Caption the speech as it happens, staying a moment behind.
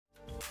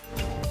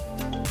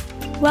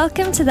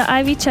Welcome to the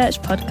Ivy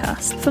Church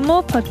podcast. For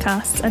more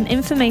podcasts and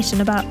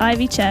information about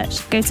Ivy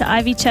Church, go to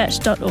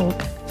ivychurch.org.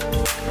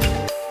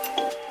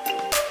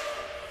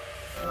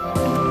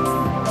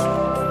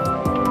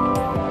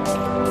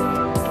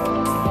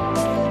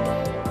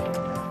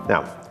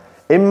 Now,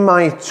 in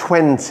my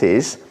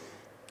 20s,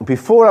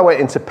 before I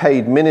went into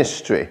paid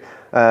ministry,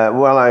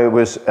 while I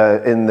was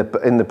in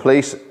the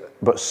police,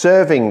 but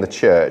serving the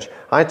church,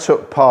 I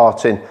took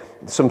part in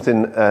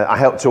something I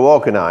helped to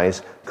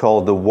organise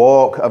called the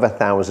Walk of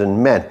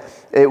 1,000 Men.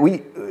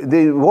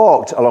 They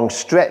walked along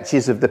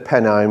stretches of the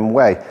Pennine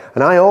Way,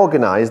 and I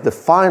organised the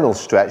final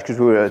stretch, because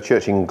we were at a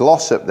church in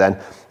Glossop then,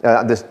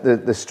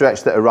 the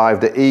stretch that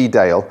arrived at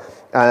Edale.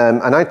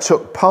 And I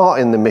took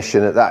part in the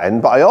mission at that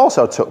end, but I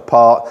also took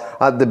part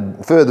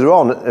further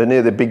on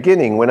near the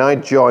beginning when I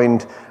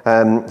joined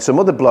some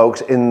other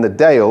blokes in the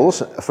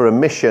Dales for a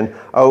mission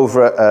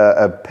over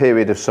a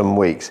period of some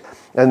weeks.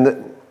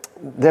 And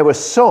there were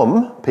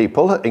some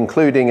people,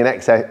 including an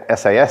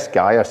ex-SAS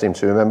guy, I seem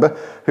to remember,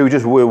 who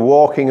just were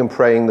walking and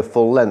praying the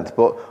full length.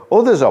 But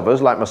others of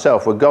us, like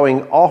myself, were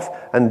going off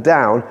and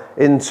down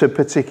into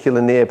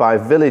particular nearby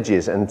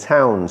villages and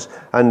towns.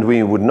 And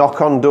we would knock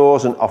on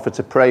doors and offer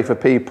to pray for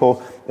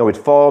people. And we'd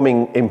form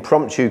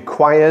impromptu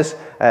choirs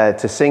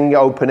to sing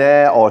open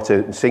air or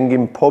to sing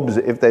in pubs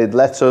if they'd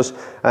let us.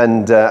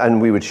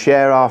 And we would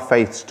share our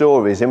faith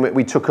stories. And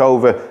we took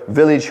over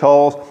village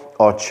halls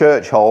or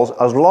church halls,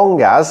 as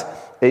long as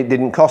it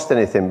didn't cost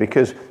anything,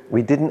 because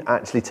we didn't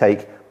actually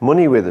take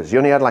money with us. You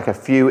only had like a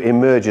few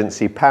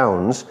emergency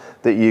pounds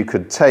that you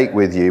could take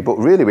with you, but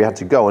really we had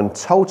to go and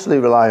totally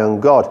rely on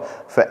God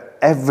for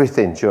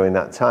everything during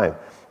that time.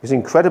 It was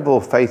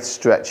incredible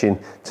faith-stretching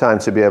time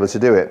to be able to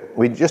do it.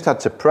 We just had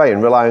to pray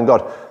and rely on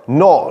God. We're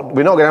not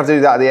going to have to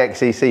do that at the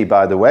XCC,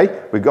 by the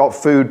way. We've got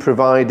food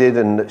provided,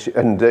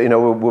 and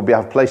we'll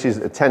have places,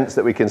 tents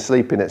that we can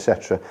sleep in,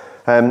 etc.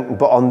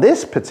 But on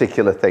this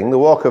particular thing, the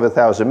Walk of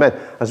 1,000 Men,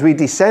 as we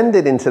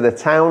descended into the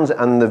towns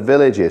and the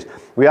villages,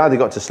 we either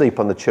got to sleep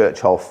on the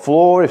church hall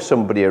floor if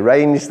somebody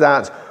arranged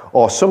that,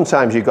 or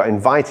sometimes you got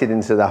invited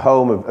into the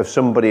home of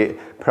somebody,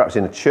 perhaps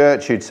in a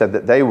church, who'd said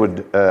that they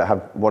would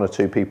have one or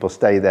two people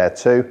stay there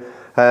too.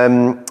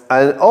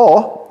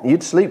 Or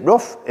you'd sleep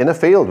rough in a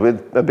field with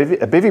a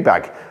bivvy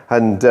bag.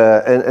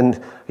 And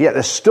yet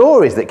the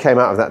stories that came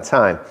out of that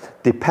time,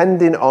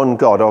 depending on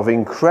God, of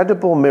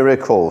incredible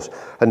miracles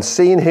and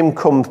seeing him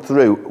come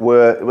through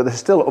were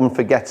still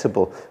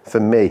unforgettable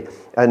for me.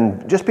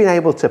 And just being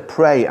able to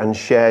pray and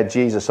share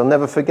Jesus. I'll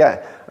never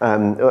forget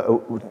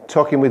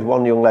talking with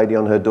one young lady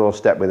on her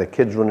doorstep with her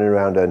kids running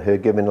around her and her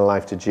giving her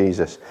life to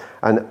Jesus.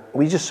 And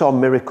we just saw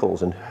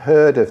miracles and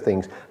heard of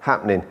things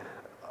happening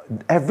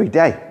every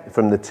day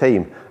from the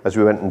team as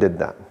we went and did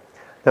that.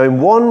 Now,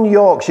 in one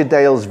Yorkshire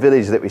Dales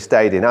village that we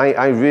stayed in,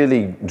 I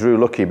really drew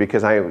lucky,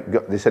 because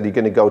they said you're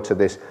going to go to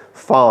this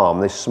farm,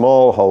 this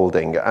small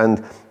holding,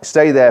 and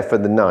stay there for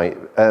the night.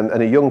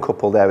 And a young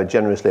couple there had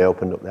generously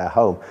opened up their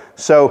home.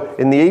 So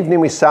in the evening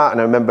we sat,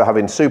 and I remember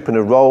having soup and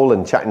a roll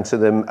and chatting to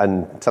them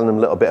and telling them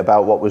a little bit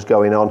about what was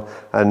going on.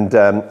 And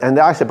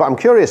I said, but I'm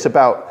curious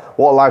about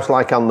what life's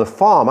like on the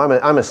farm.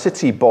 I'm a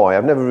city boy.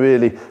 I've never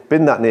really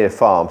been that near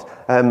farms.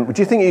 Do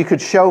you think you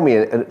could show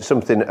me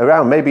something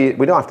around? Maybe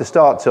we don't have to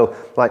start till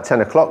like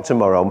 10 o'clock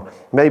tomorrow.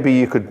 Maybe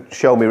you could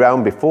show me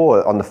around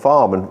before on the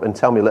farm and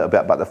tell me a little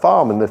bit about the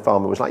farm. And the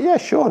farmer was like, yeah,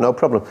 sure, no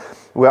problem.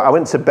 Well, I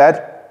went to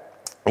bed.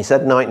 He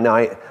said night,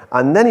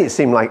 and then it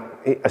seemed like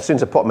as soon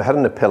as I put my head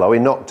on the pillow, he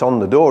knocked on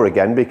the door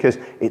again, because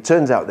it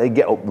turns out they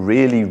get up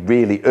really,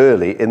 really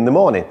early in the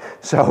morning.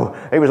 So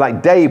it was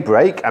like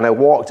daybreak, and I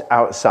walked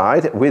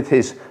outside with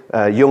his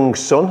young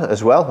son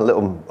as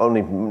well,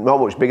 only not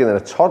much bigger than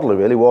a toddler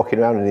really, walking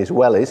around in his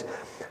wellies.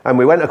 And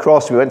we went to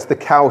the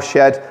cow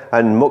shed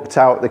and mucked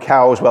out the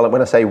cows. Well,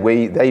 when I say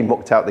we, they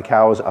mucked out the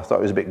cows. I thought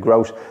it was a bit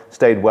gross,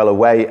 stayed well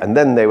away. And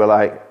then they were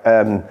like,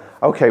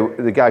 okay,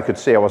 the guy could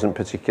see I wasn't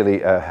particularly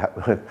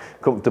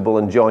comfortable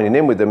in joining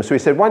in with them. So he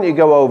said, why don't you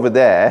go over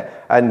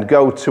there and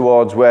go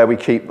towards where we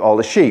keep all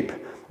the sheep?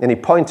 And he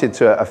pointed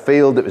to a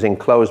field that was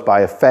enclosed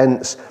by a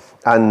fence.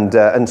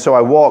 And so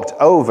I walked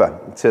over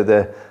to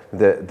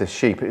the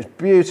sheep. It was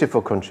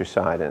beautiful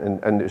countryside,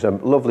 and it was a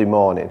lovely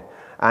morning.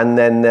 And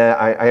then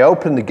I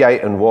opened the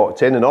gate and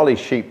walked in, and all these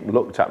sheep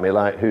looked at me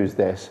like, who's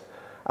this?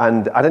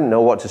 And I didn't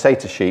know what to say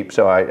to sheep,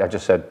 so I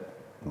just said,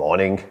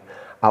 morning.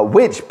 At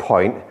which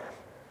point,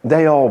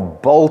 they all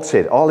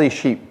bolted. All these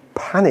sheep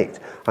panicked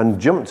and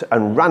jumped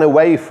and ran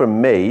away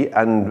from me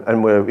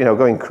and were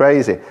going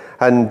crazy.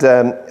 And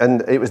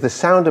it was the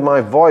sound of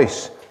my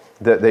voice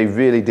that they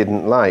really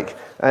didn't like.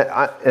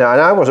 And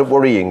I wasn't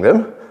worrying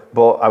them,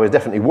 but I was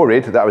definitely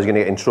worried that I was going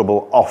to get in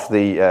trouble off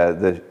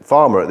the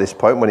farmer at this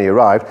point when he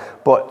arrived.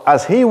 But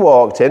as he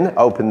walked in,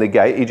 opened the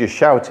gate, he just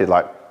shouted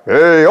like,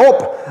 hey,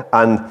 up!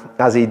 And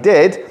as he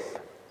did,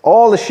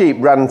 all the sheep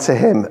ran to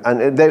him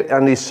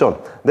and his son.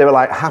 They were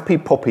like happy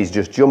puppies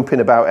just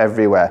jumping about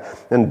everywhere.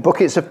 And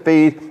buckets of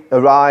feed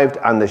arrived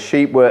and the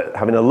sheep were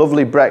having a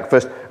lovely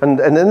breakfast. And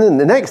then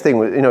the next thing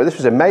was, this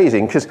was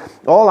amazing because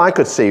all I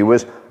could see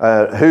was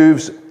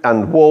hooves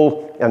and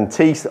wool and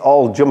teeth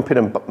all jumping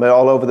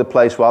all over the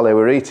place while they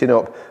were eating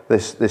up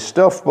this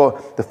stuff.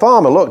 But the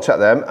farmer looked at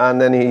them and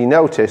then he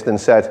noticed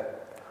and said,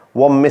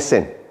 one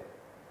missing.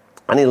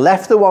 And he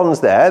left the ones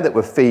there that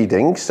were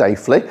feeding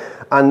safely,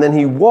 and then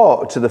he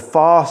walked to the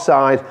far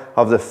side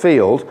of the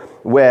field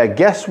where,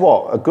 guess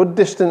what, a good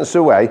distance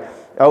away,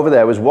 over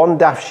there was one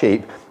daft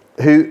sheep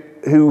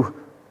who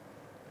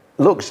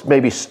looks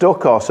maybe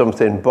stuck or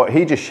something, but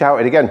he just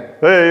shouted again,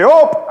 "Hey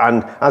up!"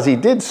 And as he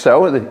did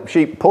so, the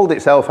sheep pulled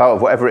itself out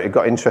of whatever it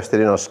got interested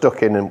in or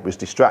stuck in and was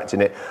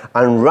distracting it,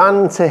 and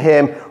ran to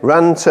him,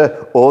 ran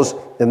to us,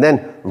 and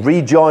then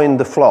rejoined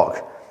the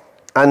flock.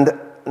 And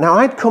now,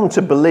 I'd come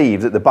to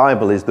believe that the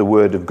Bible is the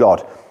Word of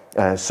God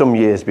some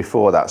time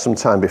before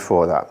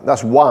that.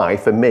 That's why,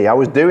 for me, I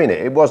was doing it.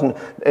 It wasn't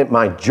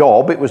my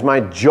job, it was my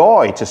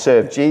joy to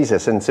serve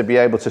Jesus and to be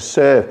able to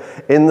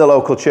serve in the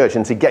local church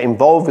and to get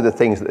involved with the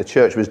things that the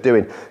church was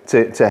doing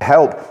to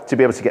help to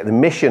be able to get the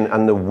mission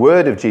and the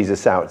Word of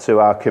Jesus out to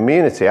our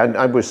community.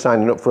 I was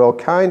signing up for all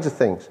kinds of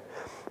things.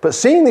 But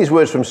seeing these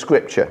words from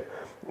Scripture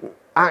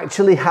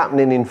actually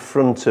happening in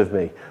front of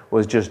me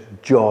was just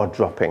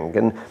jaw-dropping.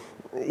 And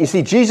you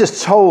see,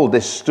 Jesus told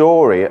this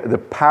story, the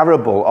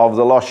parable of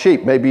the lost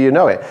sheep. Maybe you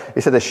know it. He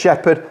said a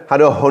shepherd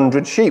had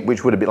 100 sheep,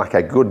 which would have been like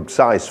a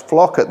good-sized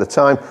flock at the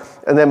time.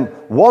 And then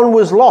one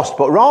was lost.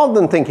 But rather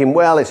than thinking,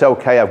 well, it's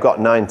okay, I've got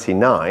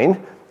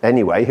 99.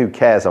 Anyway, who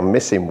cares, I'm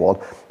missing one.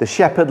 The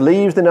shepherd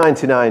leaves the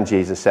 99,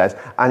 Jesus says,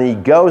 and he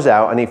goes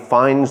out and he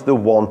finds the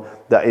one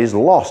that is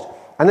lost.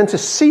 And then to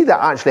see that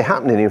actually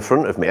happening in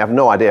front of me, I have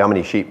no idea how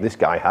many sheep this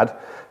guy had.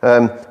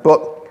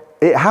 But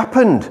it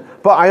happened.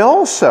 But I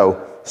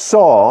also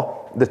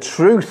saw the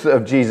truth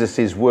of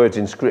Jesus' words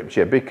in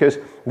Scripture, because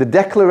the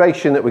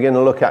declaration that we're going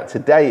to look at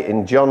today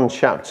in John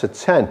chapter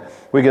 10,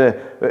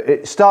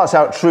 it starts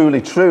out truly,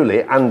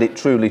 truly, and it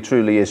truly,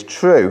 truly is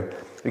true,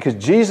 because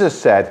Jesus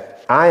said,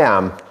 I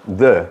am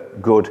the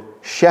good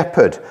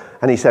shepherd.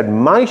 And he said,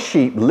 my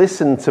sheep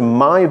listen to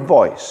my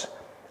voice.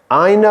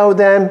 I know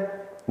them,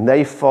 and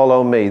they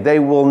follow me. They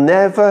will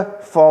never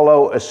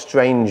follow a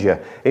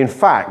stranger. In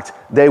fact,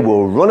 they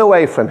will run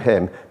away from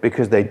him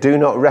because they do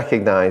not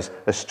recognize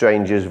a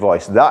stranger's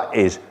voice. That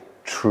is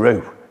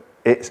true.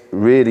 It's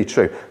really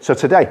true. So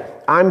today,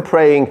 I'm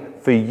praying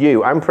for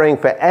you. I'm praying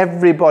for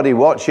everybody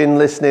watching,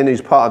 listening,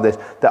 who's part of this,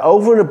 that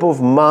over and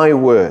above my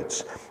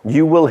words,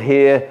 you will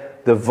hear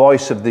the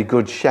voice of the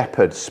Good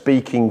Shepherd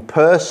speaking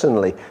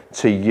personally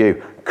to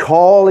you,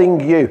 calling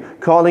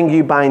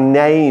you by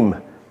name,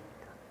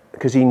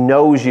 because he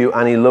knows you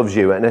and he loves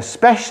you. And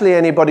especially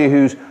anybody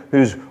who's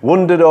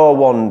wondered or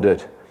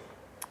wandered,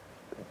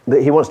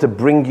 that he wants to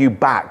bring you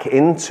back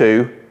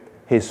into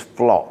his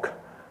flock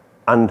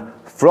and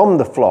from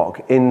the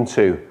flock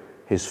into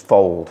his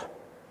fold.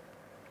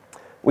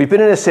 We've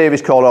been in a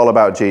series called All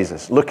About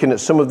Jesus, looking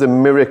at some of the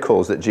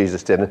miracles that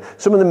Jesus did and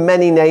some of the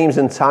many names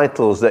and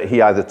titles that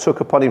he either took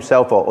upon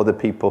himself or other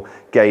people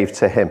gave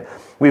to him.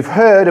 We've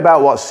heard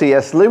about what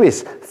C.S.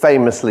 Lewis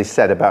famously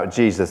said about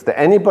Jesus, that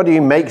anybody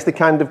who makes the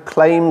kind of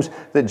claims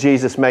that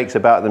Jesus makes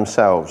about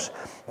themselves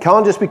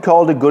can't just be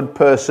called a good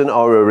person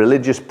or a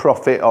religious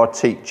prophet or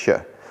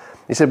teacher.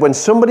 He said, when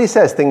somebody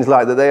says things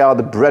like that they are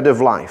the bread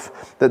of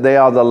life, that they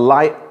are the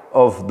light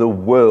of the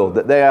world,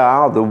 that they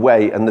are the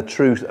way and the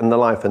truth and the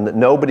life, and that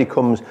nobody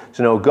comes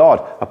to know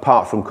God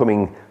apart from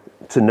coming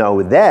to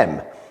know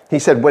them. He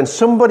said, when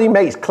somebody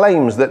makes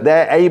claims that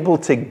they're able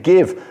to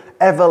give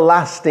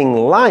everlasting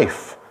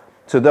life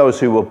to those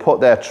who will put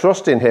their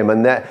trust in him,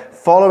 and that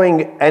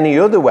following any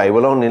other way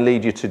will only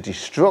lead you to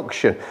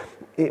destruction,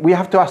 we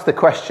have to ask the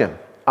question,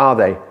 are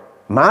they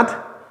mad,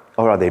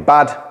 or are they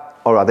bad,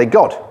 or are they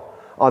God?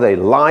 Are they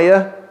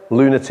liar,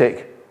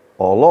 lunatic,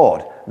 or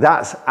Lord?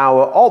 That's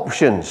our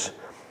options.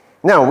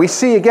 Now, we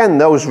see again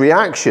those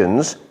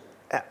reactions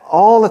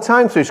all the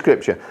time through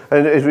Scripture.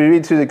 And as we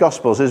read through the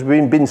Gospels, as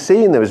we've been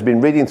seeing them, as we've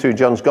been reading through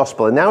John's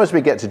Gospel, and now as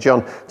we get to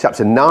John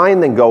chapter 9,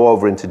 then go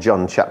over into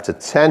John chapter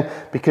 10,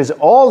 because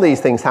all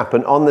these things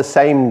happen on the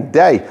same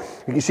day.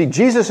 You see,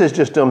 Jesus has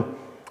just done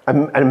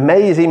an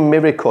amazing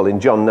miracle in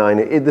John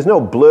 9. There's no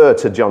blur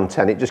to John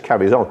 10, it just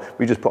carries on.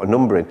 We just put a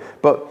number in.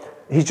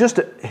 But he's just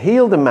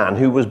healed a man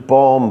who was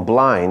born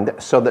blind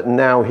so that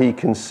now he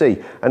can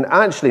see. And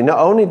actually, not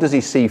only does he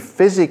see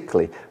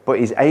physically, but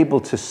he's able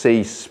to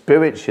see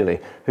spiritually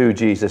who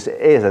Jesus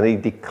is. And he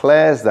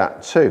declares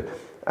that too.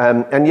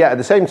 And yet, at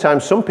the same time,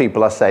 some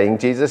people are saying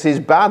Jesus is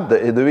bad.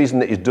 That the reason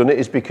that he's done it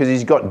is because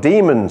he's got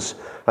demons.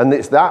 And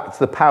that's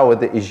the power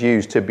that is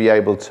used to be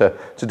able to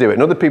do it.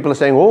 And other people are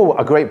saying, oh,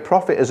 a great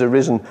prophet has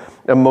arisen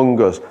among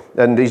us.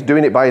 And he's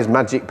doing it by his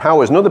magic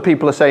powers. And other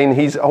people are saying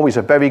he's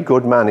a very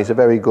good man. He's a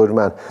very good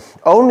man.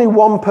 Only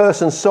one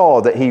person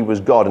saw that he was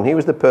God. And he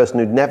was the person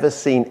who'd never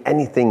seen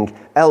anything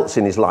else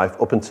in his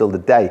life up until the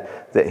day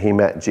that he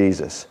met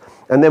Jesus.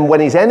 And then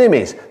when his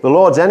enemies, the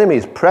Lord's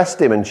enemies,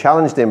 pressed him and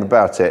challenged him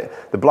about it,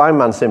 the blind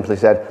man simply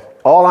said,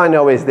 all I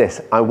know is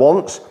this, I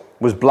once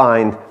was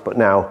blind, but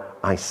now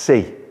I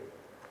see.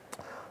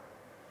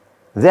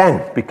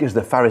 Then, because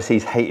the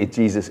Pharisees hated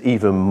Jesus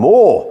even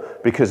more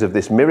because of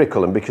this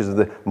miracle and because of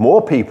the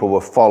more people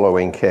were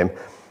following him,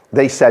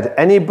 they said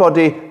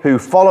anybody who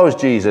follows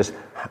Jesus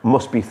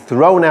must be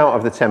thrown out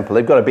of the temple.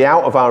 They've got to be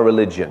out of our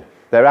religion.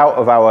 They're out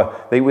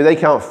of they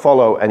can't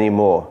follow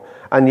anymore.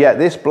 And yet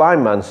this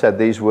blind man said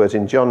these words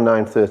in John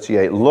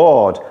 9:38,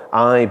 Lord,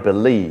 I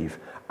believe.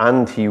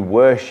 And he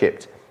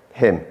worshipped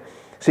him.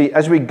 See,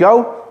 as we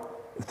go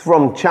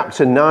from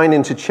chapter 9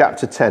 into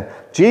chapter 10,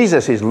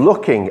 Jesus is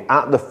looking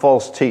at the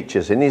false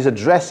teachers, and he's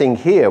addressing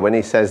here when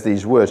he says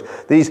these words.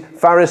 These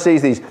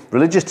Pharisees, these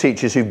religious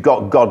teachers who've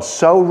got God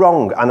so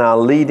wrong and are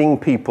leading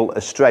people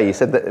astray. He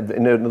said that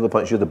in another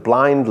point, you're the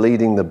blind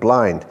leading the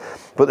blind.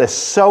 But there's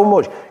so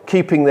much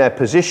keeping their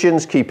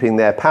positions, keeping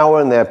their power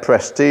and their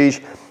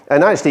prestige.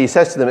 And actually he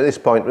says to them at this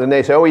point, when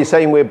they say, oh, you're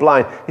saying we're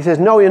blind. He says,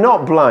 no, you're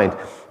not blind,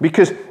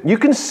 because you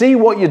can see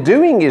what you're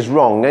doing is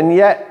wrong, and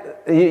yet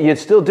you're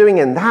still doing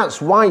it, and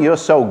that's why you're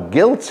so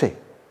guilty.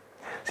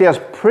 See, as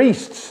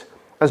priests,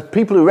 as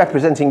people who are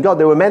representing God,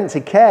 they were meant to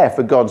care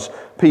for God's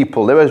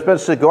people. They were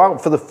supposed to go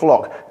out for the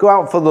flock, go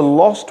out for the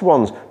lost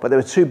ones, but they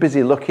were too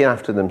busy looking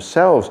after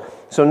themselves.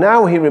 So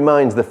now he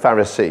reminds the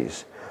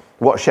Pharisees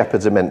what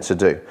shepherds are meant to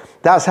do.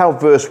 That's how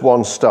verse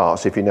 1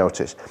 starts, if you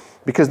notice.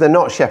 Because they're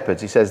not shepherds.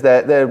 He says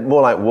they're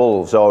more like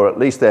wolves, or at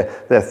least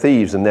they're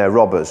thieves and they're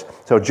robbers.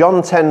 So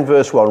John 10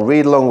 verse 1,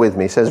 read along with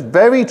me. He says,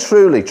 very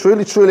truly,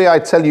 truly, truly, I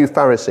tell you,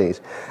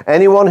 Pharisees,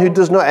 anyone who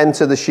does not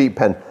enter the sheep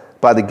pen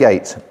by the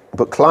gate,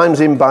 but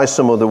climbs in by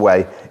some other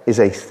way, is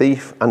a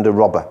thief and a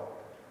robber.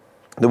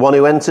 The one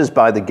who enters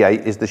by the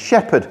gate is the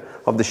shepherd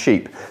of the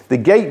sheep. The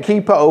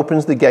gatekeeper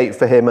opens the gate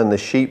for him, and the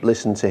sheep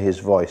listen to his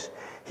voice.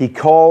 He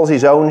calls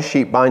his own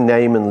sheep by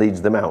name and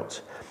leads them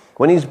out.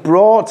 When he's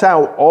brought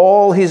out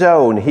all his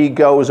own, he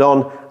goes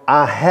on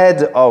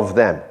ahead of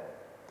them,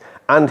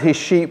 and his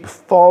sheep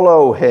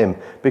follow him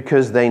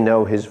because they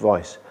know his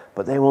voice.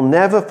 But they will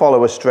never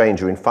follow a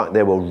stranger. In fact,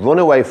 they will run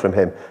away from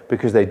him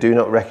because they do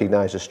not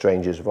recognize a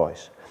stranger's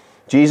voice.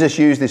 Jesus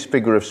used this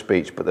figure of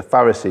speech, but the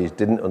Pharisees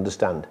didn't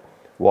understand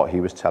what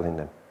he was telling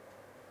them.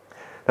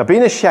 Now,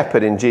 being a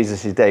shepherd in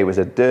Jesus' day was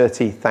a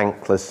dirty,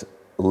 thankless,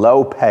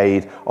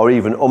 low-paid, or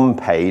even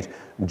unpaid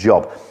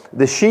job.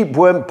 The sheep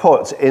weren't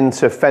put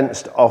into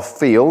fenced-off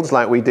fields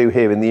like we do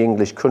here in the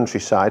English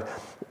countryside,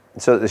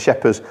 so that the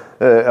shepherds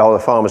or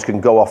the farmers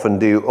can go off and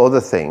do other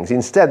things.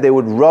 Instead, they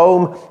would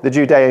roam the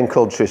Judean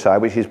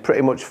countryside, which is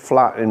pretty much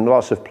flat in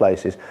lots of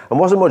places, and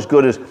wasn't much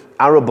good as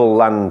arable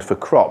land for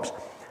crops.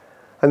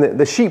 And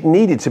the sheep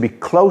needed to be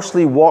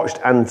closely watched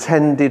and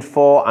tended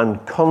for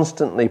and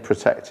constantly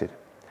protected.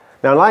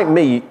 Now, like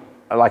me,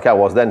 like I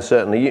was then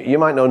certainly, you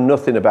might know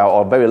nothing about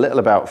or very little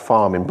about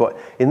farming, but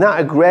in that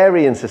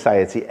agrarian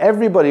society,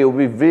 everybody will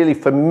be really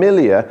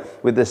familiar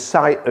with the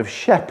sight of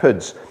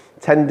shepherds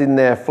tending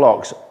their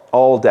flocks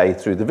all day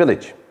through the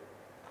village.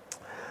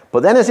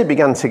 But then as it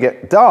began to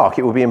get dark,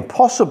 it would be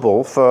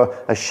impossible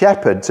for a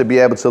shepherd to be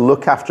able to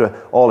look after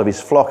all of his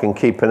flock and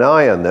keep an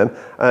eye on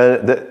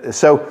them.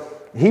 So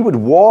he would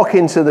walk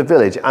into the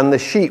village, and the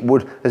sheep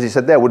would, as he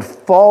said there, would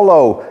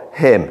follow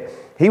him.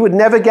 He would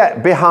never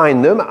get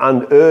behind them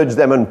and urge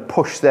them and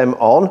push them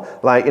on.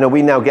 Like,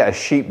 we now get a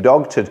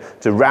sheepdog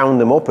to round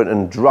them up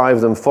and drive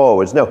them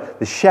forwards. No,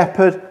 the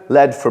shepherd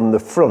led from the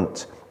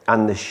front,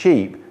 and the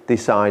sheep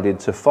decided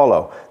to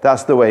follow.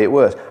 That's the way it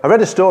works. I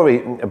read a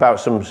story about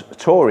some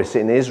tourists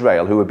in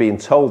Israel who were being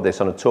told this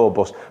on a tour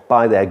bus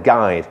by their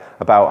guide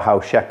about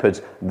how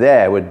shepherds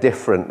there were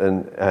different,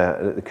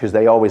 and because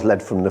they always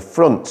led from the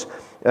front.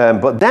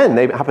 But then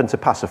they happened to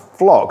pass a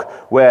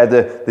flock where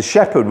the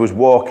shepherd was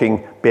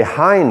walking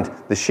behind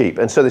the sheep.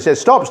 And so they said,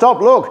 stop,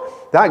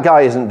 look, that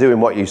guy isn't doing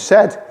what you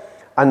said.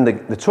 And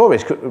the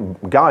tourist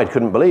guide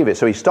couldn't believe it.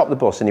 So he stopped the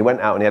bus and he went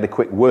out and he had a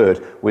quick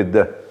word with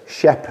the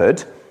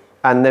shepherd.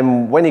 And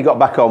then when he got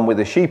back on with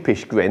a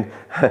sheepish grin,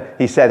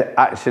 he said,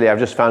 actually, I've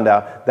just found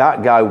out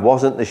that guy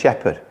wasn't the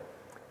shepherd.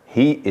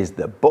 He is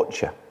the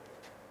butcher.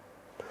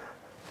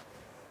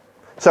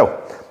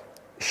 So,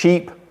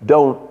 sheep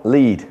don't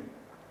lead.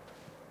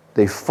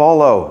 They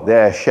follow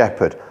their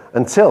shepherd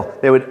until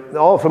they would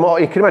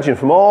you can imagine,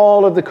 from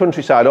all of the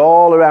countryside,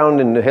 all around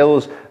in the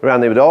hills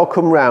around, they would all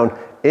come round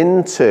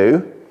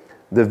into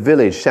the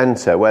village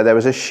centre where there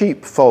was a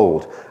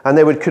sheepfold, and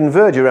they would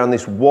converge around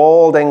this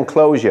walled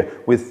enclosure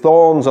with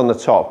thorns on the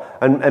top,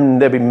 and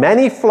there'd be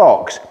many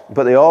flocks,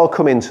 but they all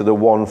come into the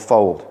one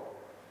fold.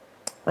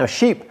 Now,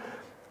 sheep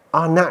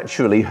are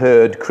naturally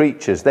herd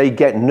creatures. They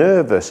get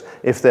nervous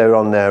if they're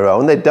on their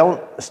own. They don't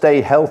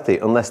stay healthy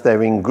unless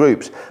they're in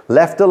groups.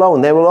 Left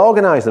alone, they will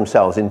organise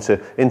themselves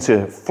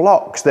into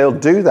flocks. They'll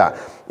do that.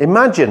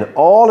 Imagine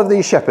all of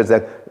these shepherds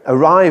then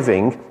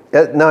arriving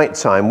at night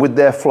time with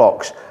their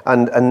flocks,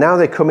 And now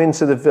they come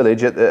into the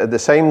village at the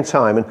same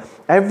time, and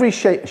every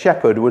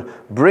shepherd would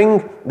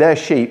bring their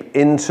sheep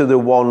into the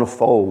one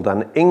fold,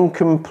 an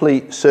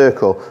incomplete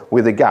circle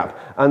with a gap.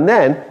 And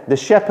then the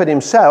shepherd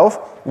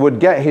himself would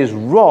get his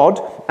rod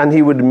and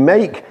he would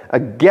make a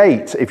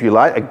gate, if you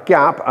like, a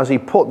gap, as he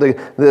put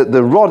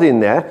the rod in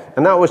there,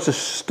 and that was to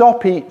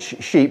stop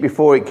each sheep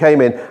before it came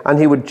in, and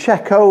he would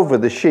check over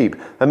the sheep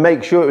and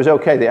make sure it was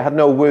okay. They had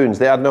no wounds,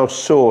 they had no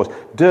sores,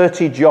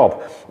 dirty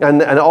job.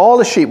 And all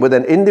the sheep would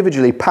then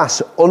individually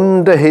pass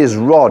under his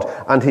rod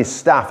and his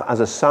staff as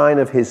a sign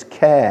of his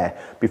care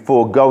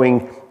before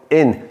going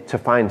in to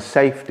find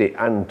safety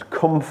and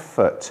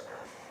comfort.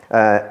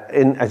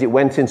 As it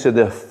went into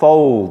the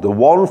fold, the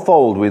one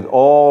fold with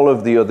all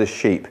of the other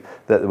sheep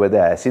that were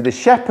there. See, the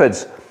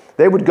shepherds,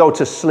 they would go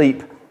to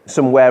sleep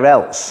somewhere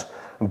else,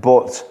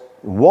 but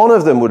one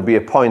of them would be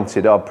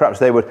appointed, or perhaps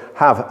they would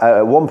have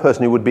one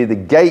person who would be the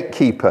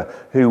gatekeeper,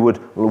 who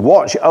would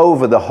watch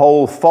over the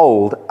whole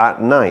fold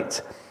at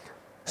night.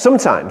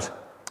 Sometimes,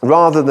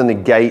 rather than a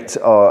gate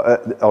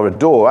or a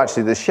door,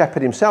 actually the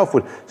shepherd himself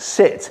would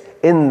sit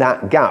in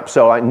that gap.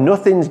 So like,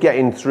 nothing's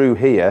getting through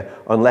here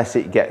unless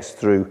it gets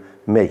through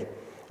me.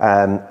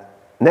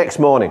 Next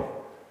morning,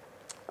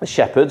 the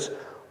shepherds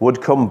would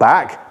come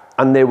back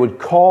and they would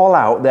call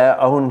out their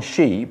own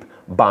sheep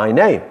by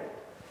name.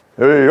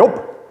 Hey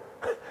up!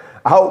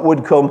 Out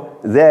would come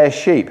their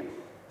sheep.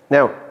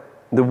 Now,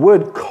 the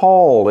word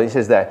call, it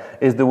says there,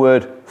 is the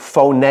word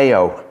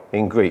phoneo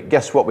in Greek.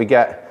 Guess what we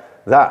get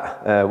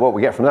what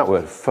we get from that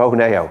word,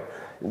 phoneo.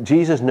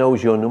 Jesus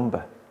knows your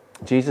number.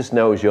 Jesus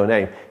knows your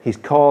name. He's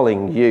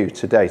calling you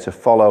today to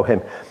follow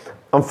him.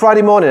 On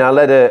Friday morning,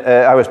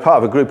 I was part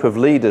of a group of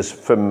leaders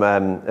from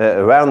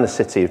around the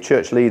city, of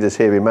church leaders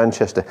here in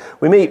Manchester.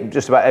 We meet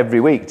just about every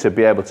week to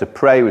be able to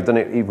pray. We've done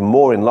it even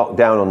more in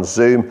lockdown on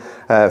Zoom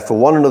for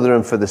one another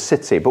and for the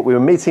city. But we were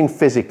meeting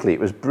physically.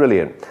 It was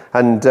brilliant.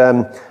 And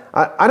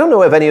I don't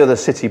know of any other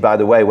city, by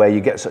the way, where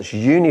you get such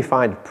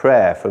unified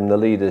prayer from the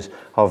leaders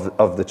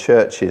of the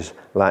churches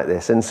like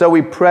this. And so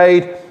we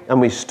prayed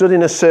and we stood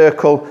in a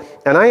circle,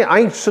 and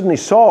I suddenly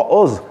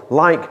saw us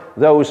like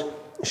those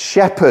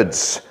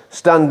shepherds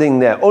standing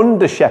there,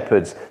 under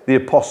shepherds, the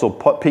Apostle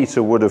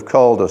Peter would have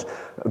called us.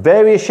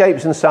 Various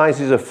shapes and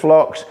sizes of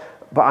flocks,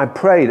 but I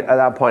prayed at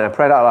that point, I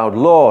prayed out loud,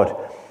 Lord,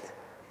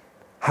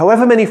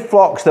 however many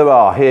flocks there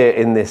are here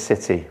in this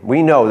city,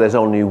 we know there's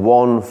only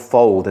one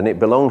fold and it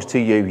belongs to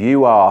you.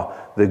 You are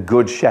the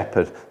good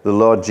shepherd, the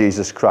Lord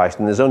Jesus Christ.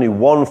 And there's only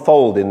one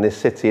fold in this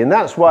city. And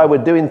that's why we're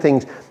doing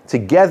things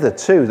together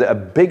too that are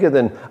bigger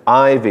than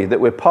Ivy,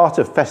 that we're part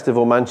of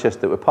Festival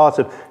Manchester, that we're part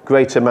of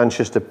Greater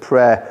Manchester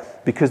Prayer,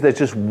 because there's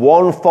just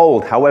one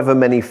fold, however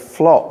many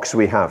flocks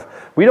we have.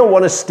 We don't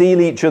want to steal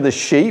each other's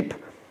sheep.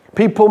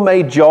 People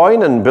may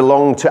join and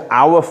belong to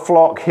our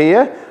flock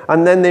here,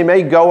 and then they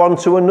may go on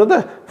to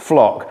another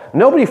flock.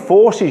 Nobody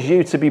forces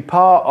you to be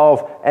part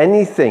of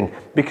anything,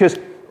 because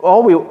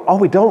all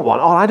I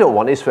don't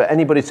want is for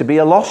anybody to be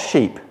a lost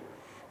sheep.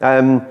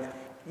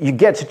 You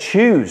get to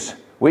choose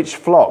which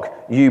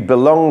flock you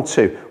belong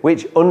to,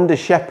 which under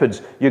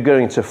shepherds you're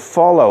going to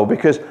follow,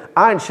 because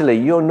actually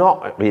you're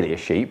not really a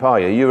sheep, are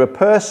you? You're a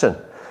person.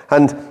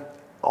 And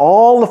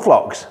all the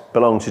flocks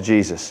belong to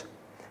Jesus.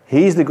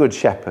 He's the good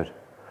shepherd.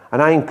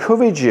 And I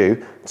encourage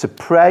you to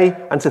pray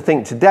and to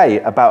think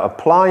today about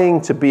applying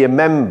to be a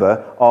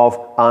member of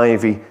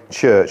Ivy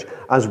Church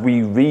as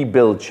we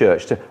rebuild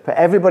church, for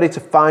everybody to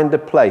find a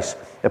place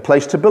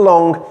to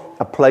belong,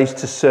 a place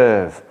to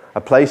serve,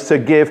 a place to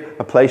give,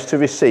 a place to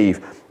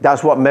receive.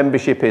 That's what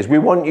membership is. We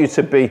want you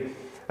to be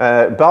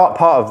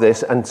part of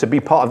this and to be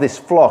part of this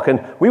flock.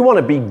 And we want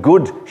to be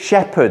good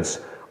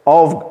shepherds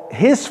of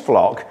his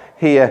flock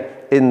here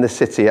in the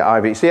city at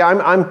Ivy. See,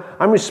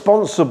 I'm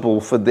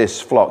responsible for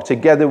this flock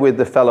together with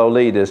the fellow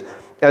leaders.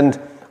 And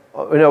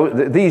you know,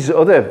 these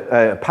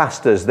other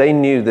pastors, they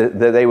knew that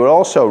they were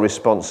also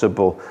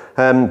responsible.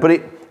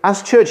 But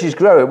as churches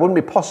grow, it wouldn't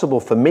be possible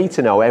for me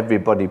to know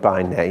everybody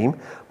by name,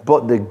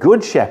 but the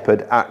good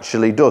shepherd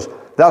actually does.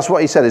 That's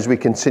what he said as we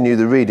continue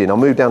the reading. I'll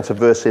move down to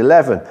verse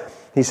 11.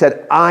 He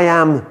said, I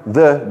am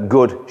the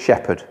good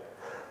shepherd.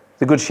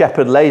 The good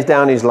shepherd lays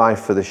down his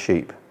life for the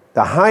sheep.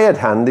 The hired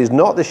hand is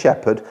not the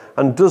shepherd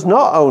and does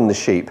not own the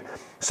sheep.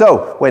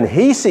 So when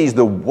he sees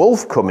the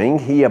wolf coming,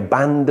 he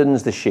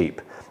abandons the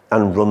sheep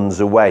and runs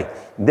away.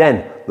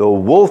 Then the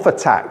wolf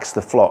attacks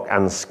the flock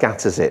and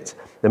scatters it.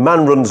 The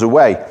man runs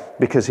away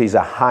because he's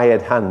a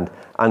hired hand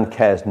and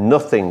cares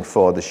nothing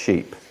for the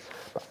sheep.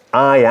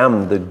 I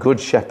am the good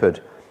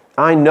shepherd.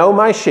 I know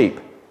my sheep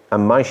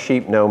and my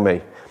sheep know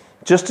me.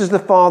 Just as the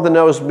Father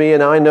knows me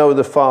and I know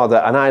the Father,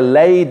 and I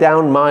lay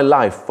down my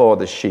life for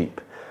the sheep.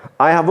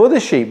 I have other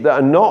sheep that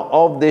are not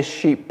of this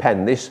sheep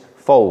pen, this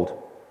fold.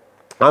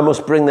 I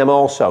must bring them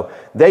also.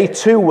 They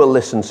too will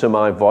listen to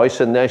my voice,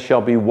 and there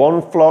shall be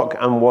one flock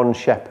and one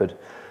shepherd.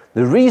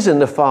 The reason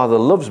the Father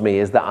loves me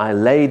is that I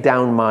lay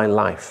down my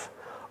life,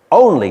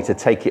 only to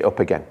take it up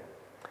again.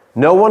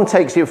 No one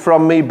takes it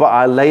from me, but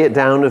I lay it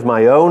down of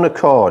my own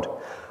accord.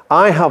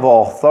 I have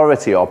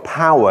authority or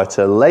power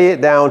to lay it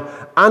down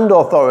and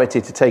authority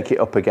to take it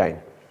up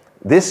again.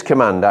 This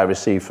command I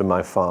received from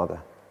my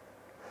Father.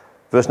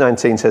 Verse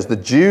 19 says, the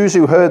Jews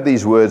who heard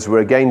these words were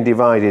again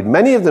divided.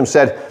 Many of them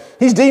said,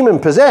 he's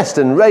demon-possessed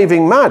and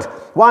raving mad.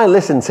 Why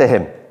listen to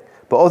him?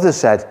 But others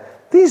said,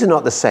 these are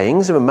not the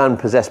sayings of a man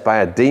possessed by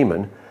a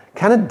demon.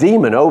 Can a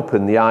demon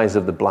open the eyes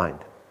of the blind?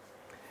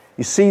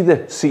 You see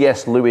the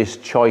C.S. Lewis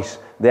choice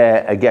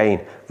there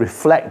again,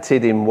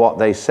 reflected in what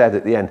they said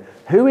at the end.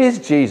 Who is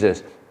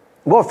Jesus?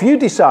 What have you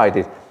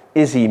decided?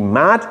 Is he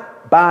mad,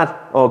 bad,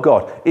 or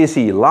God? Is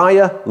he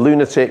liar,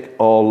 lunatic,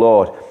 or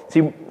Lord?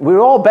 See, we're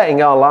all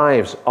betting our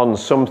lives on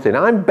something.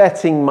 I'm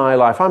betting my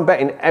life. I'm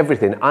betting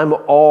everything. I'm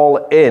all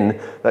in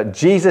that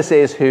Jesus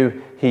is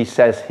who he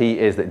says he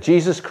is, that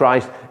Jesus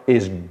Christ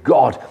is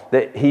God,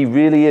 that he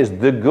really is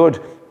the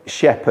good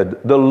shepherd.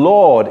 The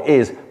Lord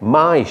is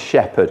my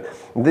shepherd.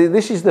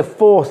 This is the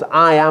fourth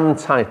I am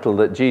title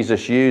that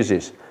Jesus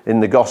uses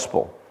in the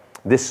gospel.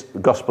 This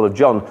Gospel of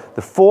John,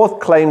 the fourth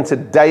claim to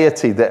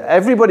deity that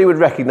everybody would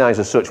recognize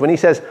as such. When he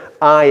says,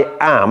 I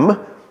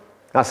am,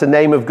 that's the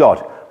name of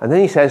God. And then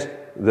he says,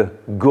 the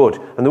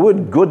good. And the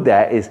word good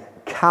there is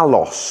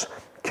kalos.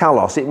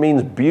 Kalos, it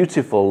means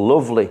beautiful,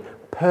 lovely,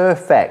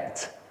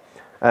 perfect.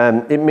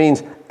 It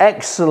means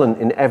excellent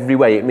in every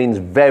way. It means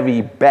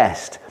very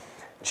best.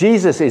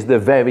 Jesus is the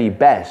very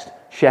best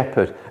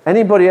shepherd.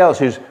 Anybody else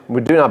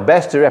we're doing our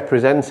best to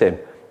represent him,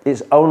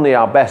 it's only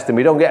our best, and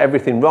we don't get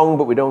everything wrong,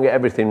 but we don't get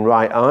everything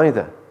right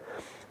either.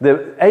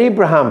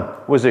 Abraham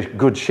was a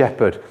good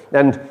shepherd,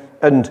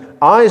 and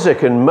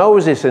Isaac and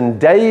Moses and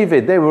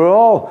David, they were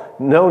all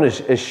known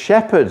as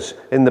shepherds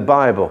in the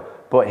Bible,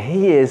 but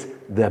he is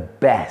the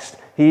best.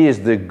 He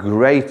is the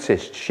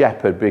greatest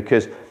shepherd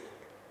because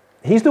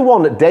he's the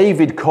one that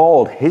David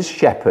called his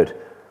shepherd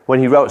when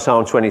he wrote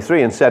Psalm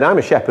 23 and said, I'm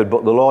a shepherd,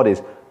 but the Lord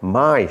is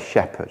my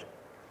shepherd.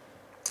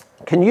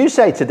 Can you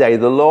say today,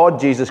 the Lord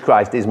Jesus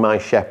Christ is my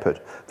shepherd,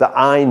 that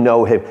I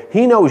know him?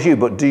 He knows you,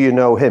 but do you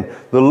know him?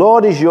 The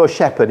Lord is your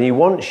shepherd. He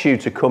wants you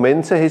to come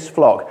into his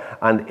flock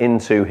and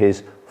into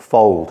his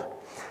fold.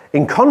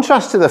 In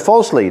contrast to the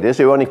false leaders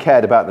who only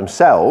cared about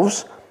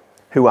themselves,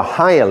 who are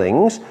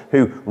hirelings,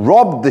 who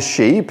robbed the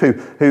sheep,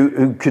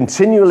 who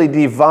continually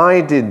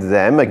divided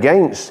them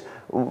against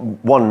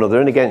one another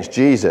and against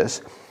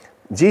Jesus,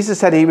 Jesus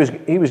said he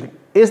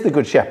is the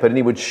good shepherd, and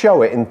he would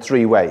show it in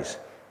three ways.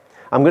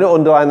 I'm going to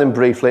underline them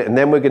briefly, and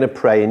then we're going to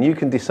pray, and you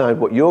can decide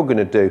what you're going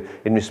to do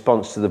in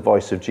response to the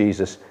voice of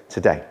Jesus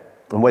today,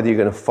 and whether you're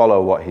going to follow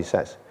what he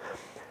says.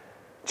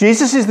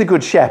 Jesus is the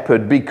good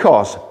shepherd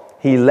because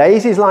he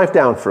lays his life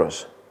down for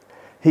us.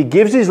 He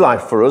gives his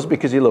life for us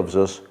because he loves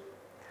us,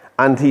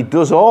 and he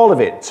does all of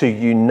it to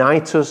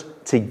unite us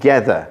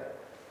together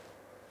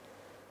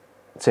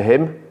to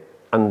him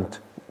and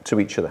to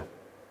each other.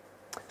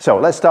 So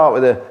let's start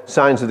with the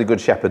signs of the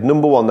good shepherd.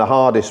 Number one, the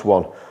hardest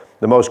one,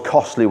 the most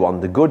costly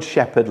one. The good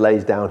shepherd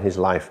lays down his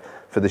life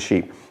for the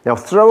sheep. Now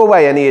throw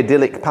away any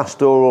idyllic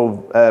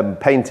pastoral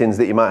paintings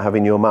that you might have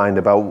in your mind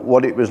about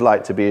what it was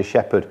like to be a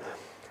shepherd.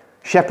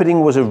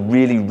 Shepherding was a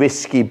really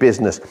risky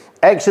business.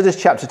 Exodus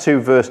chapter 2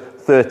 verse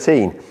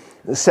 13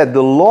 said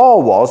the law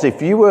was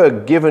if you were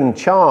given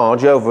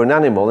charge over an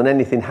animal and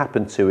anything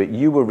happened to it,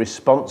 you were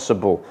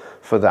responsible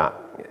for that.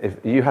 If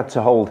you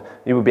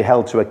would be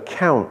held to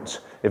account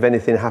if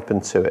anything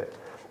happened to it.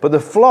 But the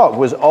flock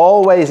was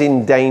always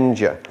in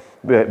danger,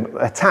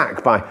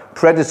 attacked by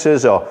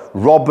predators or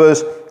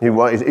robbers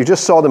who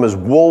just saw them as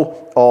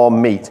wool or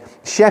meat.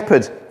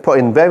 Shepherds put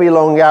in very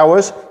long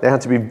hours. They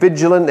had to be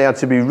vigilant. They had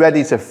to be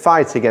ready to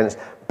fight against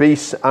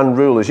beasts and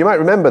rulers. You might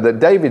remember that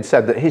David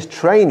said that his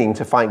training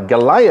to fight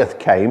Goliath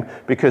came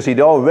because he'd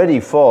already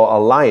fought a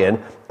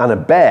lion and a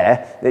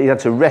bear, that he had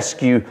to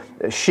rescue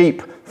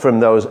sheep from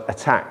those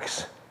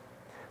attacks.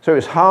 So it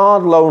was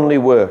hard, lonely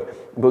work.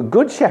 But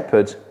good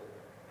shepherds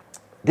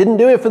didn't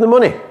do it for the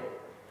money.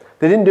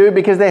 They didn't do it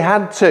because they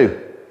had to.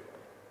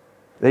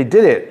 They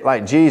did it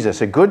like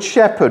Jesus. A good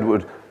shepherd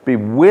would be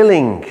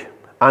willing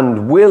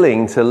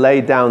to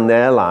lay down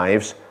their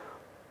lives.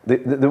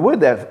 The word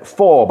there,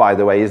 for, by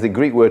the way, is the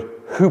Greek word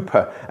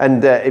huper,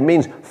 and it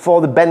means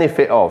for the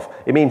benefit of.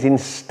 It means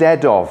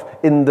instead of,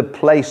 in the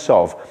place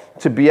of,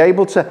 to be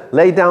able to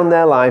lay down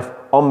their life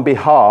on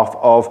behalf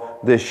of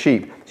the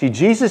sheep. See,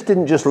 Jesus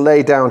didn't just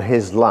lay down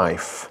his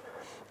life.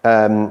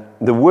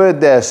 The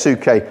word there,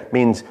 suke, it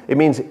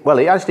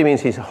actually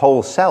means his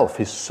whole self,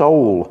 his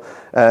soul.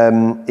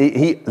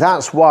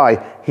 That's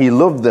why he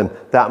loved them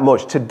that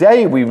much.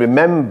 Today we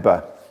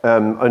remember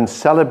and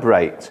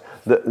celebrate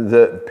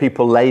that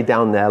people lay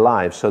down their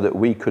lives so that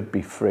we could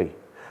be free.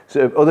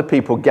 So other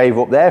people gave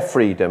up their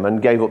freedom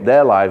and gave up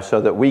their lives so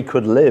that we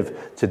could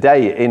live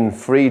today in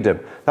freedom.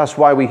 That's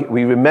why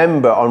we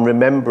remember on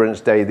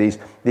Remembrance Day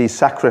these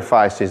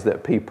sacrifices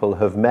that people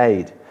have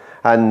made.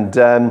 And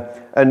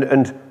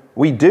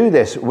we do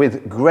this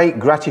with great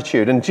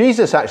gratitude. And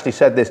Jesus actually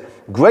said this,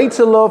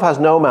 greater love has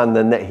no man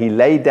than that he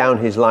laid down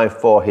his life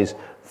for his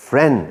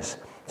friends.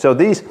 So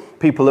these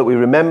people that we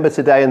remember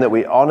today and that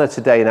we honour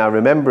today in our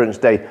Remembrance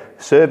Day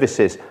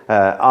services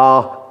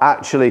are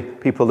actually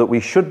people that we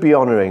should be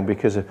honouring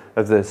because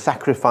of the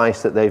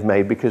sacrifice that they've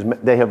made, because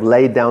they have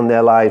laid down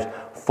their lives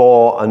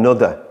for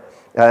another.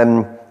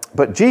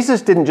 But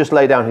Jesus didn't just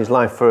lay down his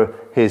life for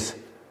his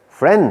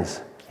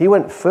friends. He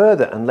went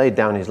further and laid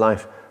down his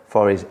life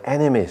for his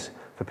enemies,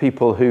 for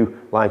people who,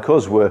 like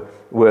us, were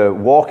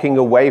walking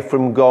away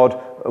from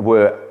God,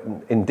 were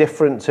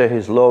indifferent to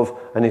his love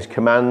and his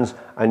commands,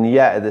 and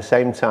yet at the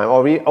same time,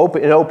 or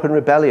in open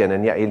rebellion,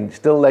 and yet he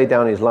still laid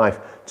down his life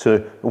to...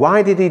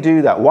 Why did he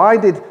do that? Why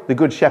did the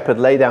Good Shepherd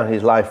lay down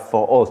his life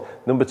for us?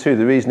 Number two,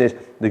 the reason is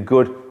the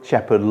Good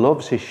Shepherd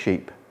loves his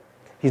sheep.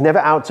 He's never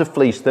out to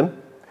fleece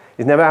them.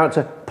 He's never out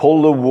to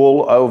pull the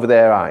wool over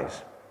their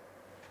eyes.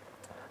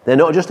 They're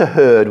not just a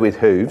herd with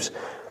hooves.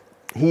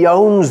 He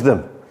owns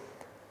them.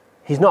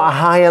 He's not a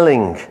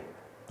hireling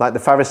like the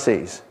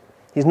Pharisees.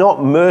 He's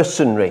not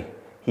mercenary.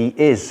 He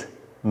is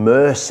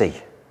mercy.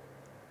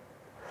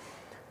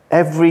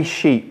 Every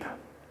sheep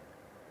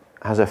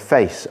has a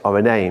face or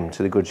a name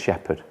to the Good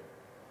Shepherd.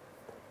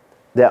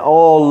 They're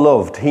all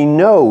loved. He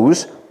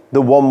knows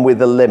the one with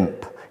the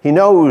limp. He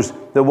knows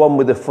the one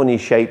with the funny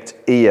shaped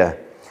ear.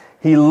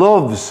 He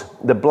loves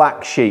the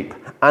black sheep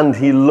and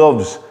he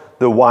loves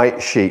the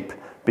white sheep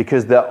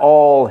because they're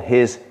all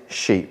his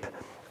sheep.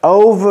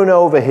 Over and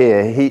over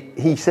here,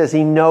 he says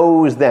he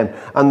knows them.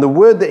 And the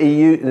word that he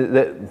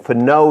used for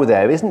know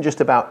there isn't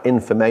just about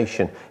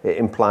information. It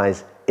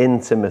implies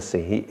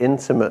intimacy. He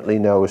intimately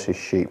knows his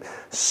sheep.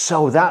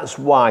 So that's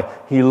why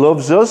he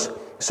loves us.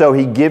 So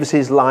he gives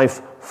his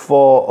life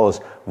for us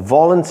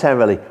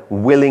voluntarily,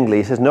 willingly.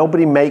 He says,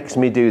 nobody makes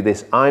me do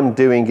this. I'm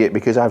doing it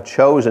because I've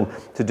chosen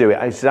to do it.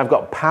 He says, I've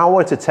got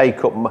power to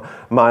take up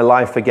my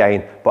life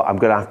again, but I'm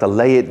going to have to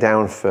lay it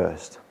down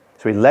first.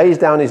 So he lays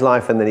down his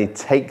life and then he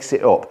takes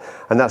it up.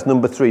 And that's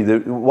number three.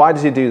 Why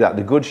does he do that?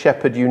 The Good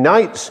Shepherd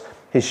unites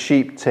his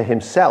sheep to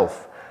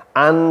himself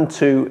and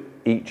to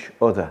each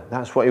other.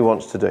 That's what he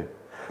wants to do.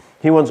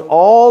 He wants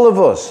all of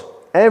us,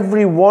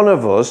 every one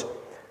of us,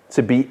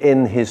 to be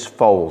in his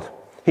fold.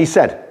 He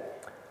said,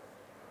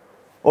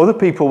 other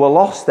people were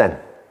lost then.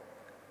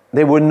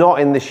 They were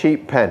not in the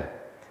sheep pen.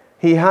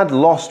 He had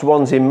lost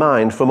ones in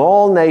mind from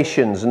all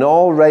nations and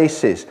all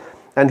races.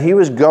 And he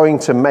was going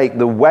to make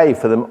the way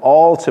for them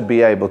all to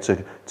be able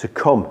to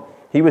come.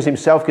 He was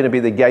himself going to be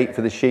the gate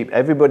for the sheep.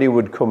 Everybody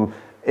would come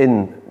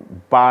in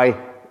by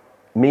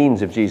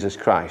means of Jesus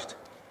Christ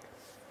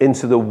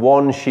into the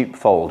one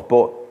sheepfold.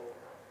 But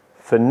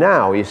for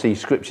now, you see,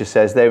 Scripture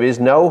says there is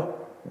no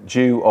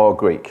Jew or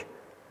Greek.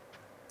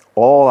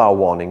 All are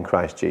one in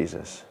Christ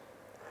Jesus.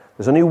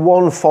 There's only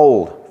one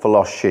fold for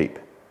lost sheep,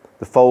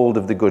 the fold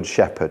of the Good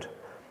Shepherd.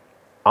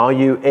 Are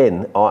you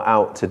in or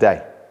out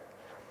today?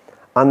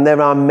 And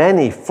there are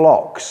many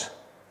flocks,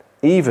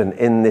 even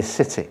in this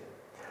city.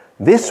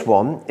 This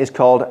one is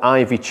called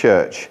Ivy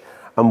Church,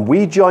 and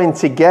we join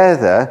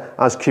together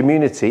as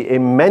community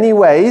in many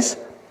ways,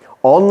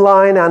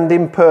 online and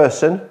in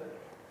person,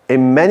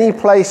 in many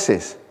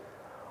places,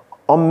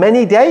 on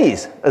many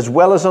days, as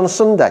well as on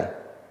Sunday.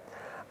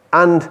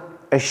 And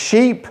a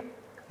sheep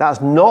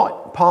that's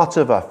not part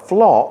of a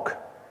flock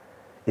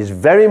is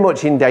very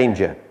much in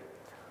danger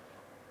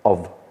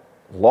of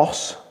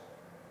loss,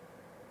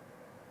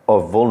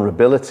 of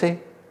vulnerability,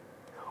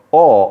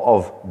 or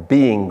of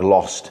being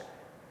lost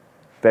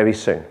very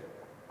soon,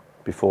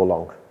 before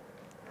long.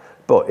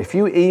 But if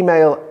you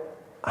email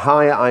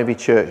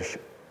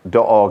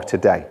hi@ivychurch.org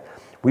today,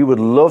 we would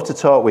love to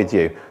talk with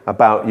you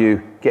about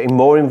you getting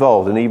more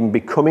involved and even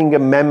becoming a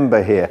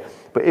member here.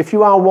 But if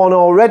you are one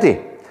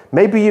already,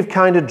 maybe you've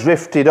kind of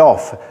drifted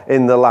off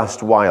in the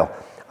last while.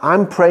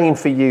 I'm praying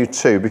for you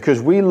too,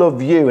 because we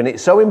love you, and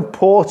it's so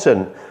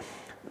important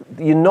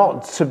you're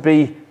not to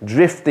be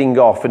drifting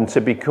off and to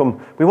become,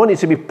 we want you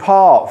to be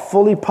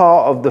fully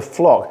part of the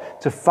flock,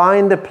 to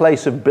find a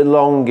place of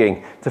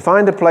belonging, to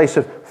find a place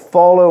of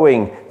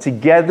following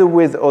together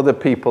with other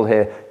people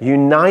here,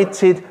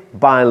 united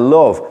by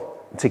love,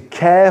 to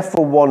care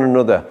for one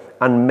another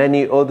and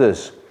many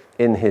others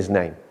in his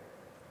name.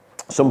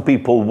 Some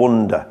people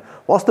wonder,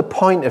 what's the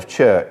point of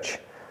church?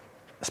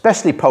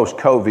 Especially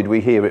post-COVID,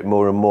 we hear it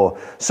more and more.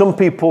 Some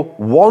people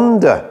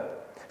wonder,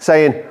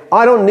 saying,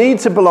 I don't need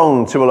to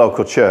belong to a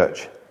local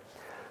church.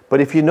 But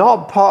if you're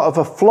not part of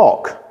a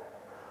flock,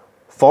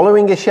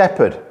 following a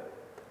shepherd,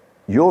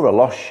 you're a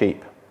lost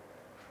sheep.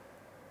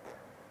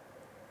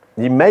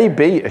 You may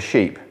be a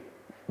sheep,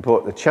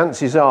 but the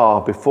chances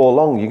are, before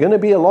long, you're going to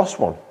be a lost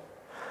one.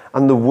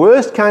 And the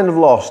worst kind of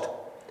lost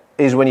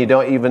is when you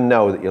don't even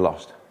know that you're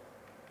lost.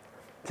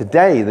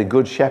 Today, the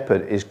Good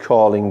Shepherd is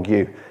calling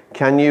you.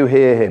 Can you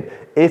hear him?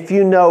 If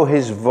you know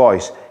his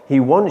voice, he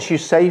wants you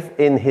safe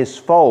in his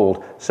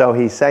fold. So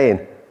he's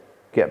saying,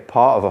 get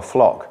part of a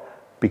flock.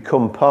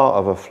 Become part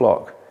of a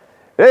flock.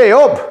 Hey,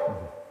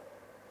 up!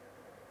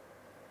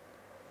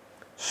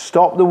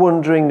 Stop the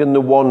wondering and the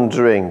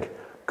wandering.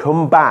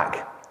 Come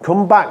back.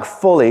 Come back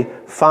fully.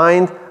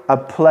 Find a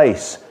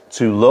place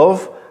to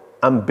love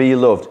and be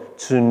loved.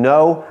 To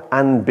know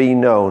and be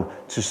known.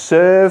 To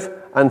serve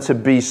and to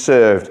be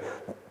served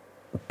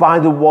by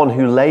the one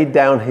who laid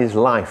down his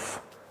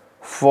life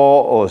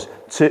for us,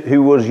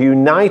 who will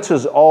unite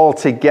us all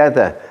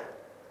together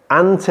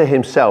and to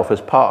himself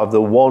as part of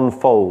the one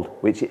fold,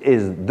 which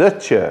is the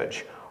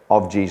church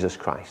of Jesus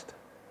Christ,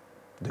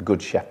 the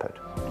Good Shepherd.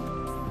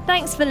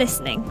 Thanks for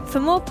listening. For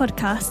more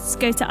podcasts,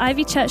 go to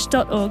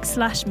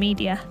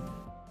ivychurch.org/media.